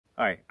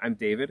Hi, I'm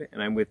David, and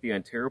I'm with the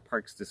Ontario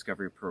Parks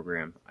Discovery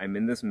Program. I'm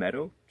in this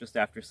meadow just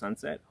after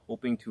sunset,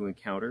 hoping to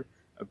encounter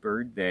a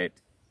bird that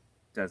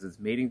does its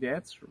mating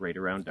dance right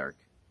around dark.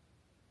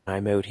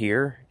 I'm out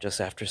here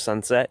just after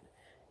sunset,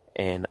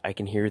 and I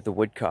can hear the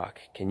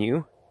woodcock. Can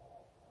you?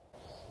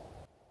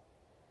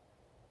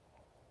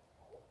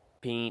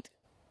 Paint.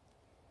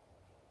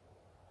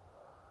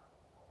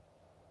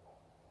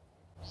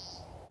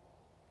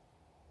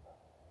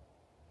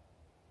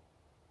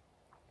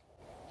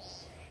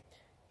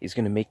 He's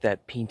going to make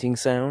that painting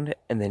sound,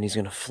 and then he's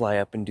going to fly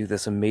up and do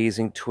this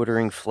amazing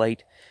twittering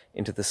flight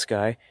into the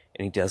sky,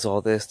 and he does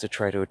all this to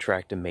try to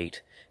attract a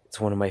mate.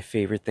 It's one of my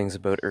favorite things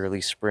about early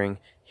spring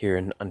here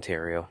in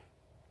Ontario.